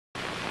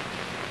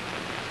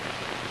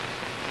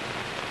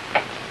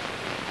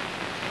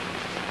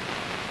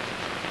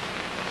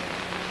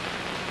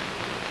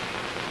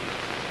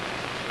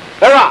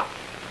They're off.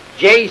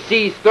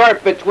 J.C.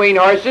 Thorpe between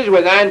horses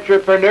with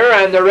Entrepreneur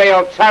on the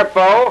rail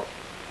Tarpo.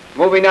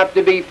 Moving up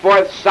to be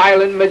fourth,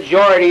 Silent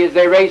Majority as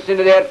they race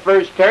into that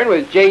first turn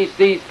with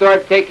J.C.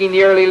 Thorpe taking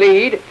the early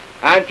lead.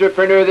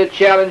 Entrepreneur the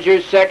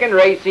challenger second,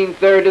 racing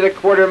third to the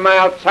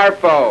quarter-mile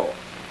Tarpo.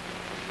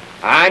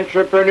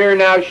 Entrepreneur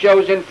now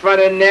shows in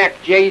front of neck.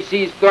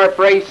 J.C. Thorpe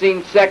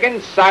racing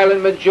second.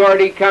 Silent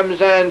Majority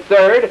comes on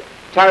third.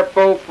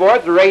 Tarpo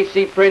fourth.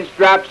 Racy Prince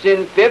drops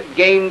in fifth.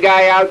 Game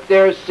Guy out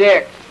there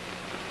sixth.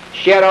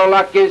 Shadow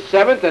Luck is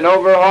seventh, and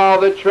Overhaul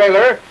the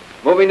trailer.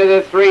 Moving to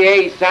the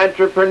 3-ace.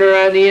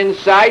 Entrepreneur on the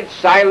inside.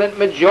 Silent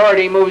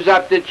Majority moves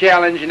up to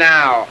challenge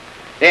now.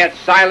 That's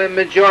Silent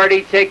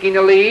Majority taking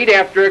the lead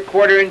after a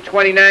quarter in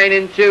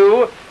 29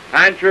 2.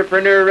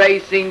 Entrepreneur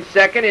racing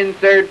second. In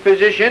third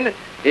position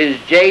is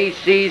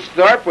J.C.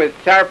 Thorpe with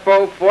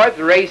Tarpo fourth,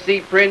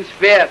 Racy Prince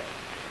fifth.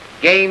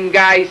 Game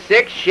Guy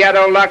sixth,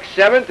 Shadow Luck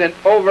seventh, and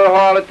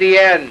Overhaul at the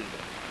end.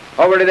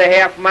 Over to the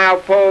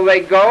half-mile pole they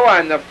go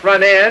on the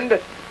front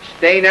end.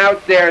 Staying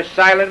out there,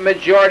 Silent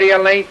Majority a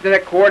length and a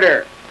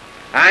quarter.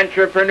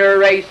 Entrepreneur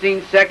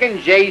racing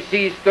second,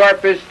 J.C.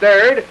 Thorpe is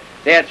third.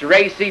 That's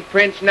Racy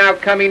Prince now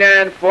coming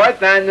on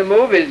fourth. On the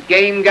move is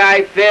Game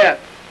Guy fifth.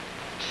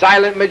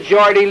 Silent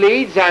Majority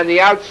leads on the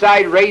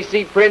outside.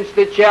 Racy Prince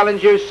the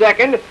challenger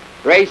second.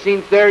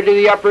 Racing third to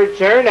the upper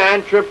turn.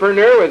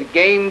 Entrepreneur with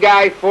Game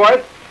Guy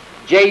fourth.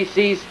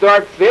 J.C.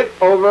 Thorpe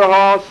fifth.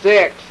 Overhaul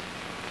sixth.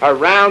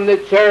 Around the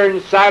turn,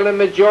 Silent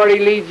Majority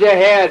leads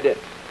ahead.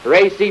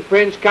 Racy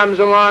Prince comes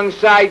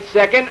alongside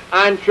second.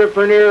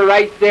 Entrepreneur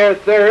right there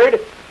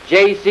third.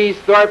 J.C.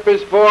 Thorpe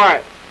is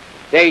fourth.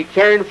 They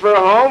turn for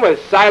home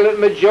with Silent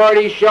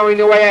Majority showing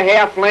the way a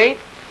half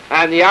length.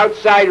 On the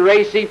outside,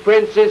 Racy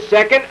Prince is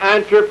second.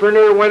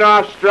 Entrepreneur went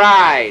off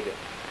stride.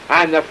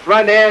 On the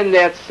front end,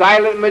 that's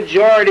Silent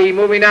Majority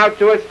moving out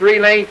to a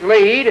 3-length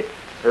lead.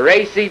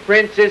 Racy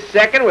Prince is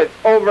second with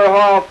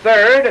Overhaul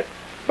third,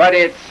 but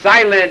it's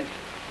Silent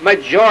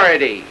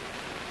Majority.